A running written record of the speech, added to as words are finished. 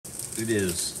It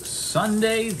is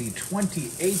Sunday, the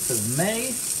 28th of May.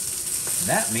 And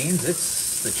that means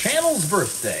it's the channel's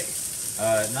birthday.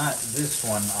 Not this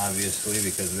one, obviously,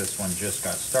 because this one just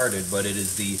got started, but it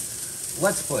is the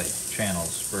Let's Play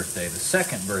channel's birthday, the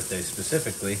second birthday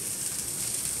specifically.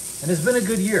 And it's been a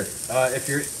good year. If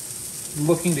you're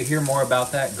looking to hear more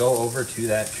about that, go over to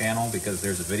that channel because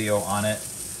there's a video on it.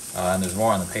 And there's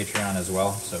more on the Patreon as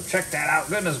well. So check that out.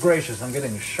 Goodness gracious, I'm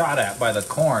getting shot at by the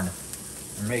corn.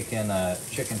 We're making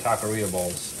chicken taqueria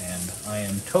bowls, and I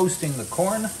am toasting the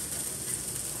corn,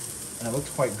 and it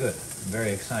looks quite good. I'm very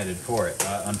excited for it.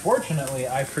 Unfortunately,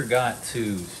 I forgot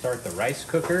to start the rice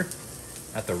cooker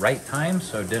at the right time,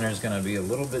 so dinner's going to be a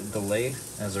little bit delayed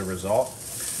as a result,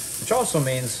 which also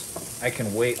means I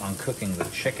can wait on cooking the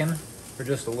chicken for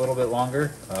just a little bit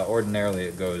longer. Ordinarily,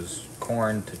 it goes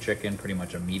corn to chicken pretty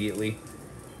much immediately.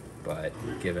 But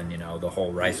given, you know, the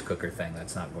whole rice cooker thing,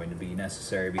 that's not going to be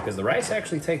necessary because the rice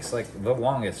actually takes like the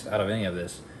longest out of any of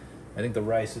this. I think the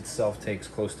rice itself takes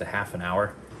close to half an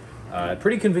hour.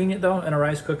 Pretty convenient though in a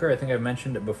rice cooker. I think I've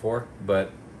mentioned it before,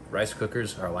 but rice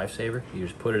cookers are a lifesaver. You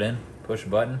just put it in, push a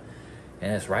button,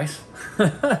 and it's rice.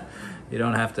 You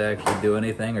don't have to actually do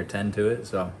anything or tend to it,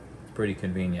 so it's pretty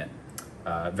convenient.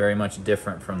 Very much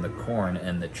different from the corn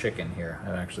and the chicken here.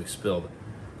 I've actually spilled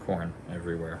corn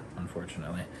everywhere,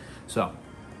 unfortunately. So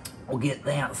we'll get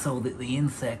that so that the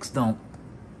insects don't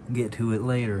get to it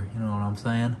later. You know what I'm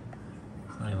saying?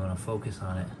 I don't even want to focus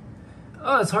on it.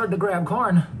 Oh, it's hard to grab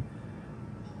corn.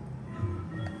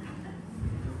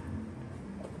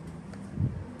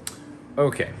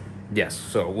 Okay, yes,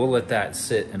 so we'll let that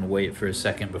sit and wait for a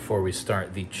second before we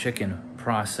start the chicken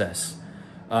process.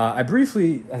 I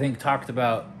briefly, I think, talked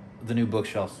about the new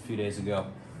bookshelves a few days ago.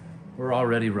 We're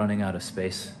already running out of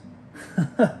space.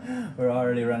 We're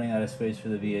already running out of space for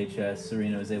the VHS.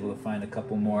 Serena was able to find a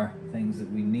couple more things that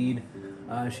we need.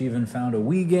 She even found a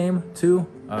Wii game, too,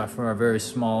 for our very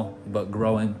small but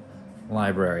growing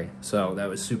library. So that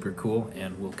was super cool,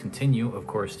 and we'll continue, of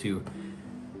course, to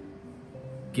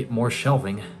get more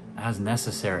shelving as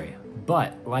necessary.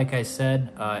 But, like I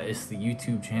said, it's the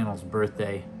YouTube channel's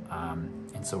birthday,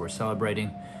 and so we're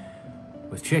celebrating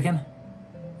with chicken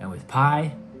and with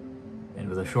pie and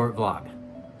with a short vlog.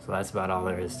 So that's about all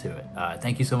there is to it.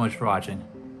 Thank you so much for watching.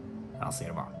 I'll see you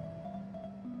tomorrow.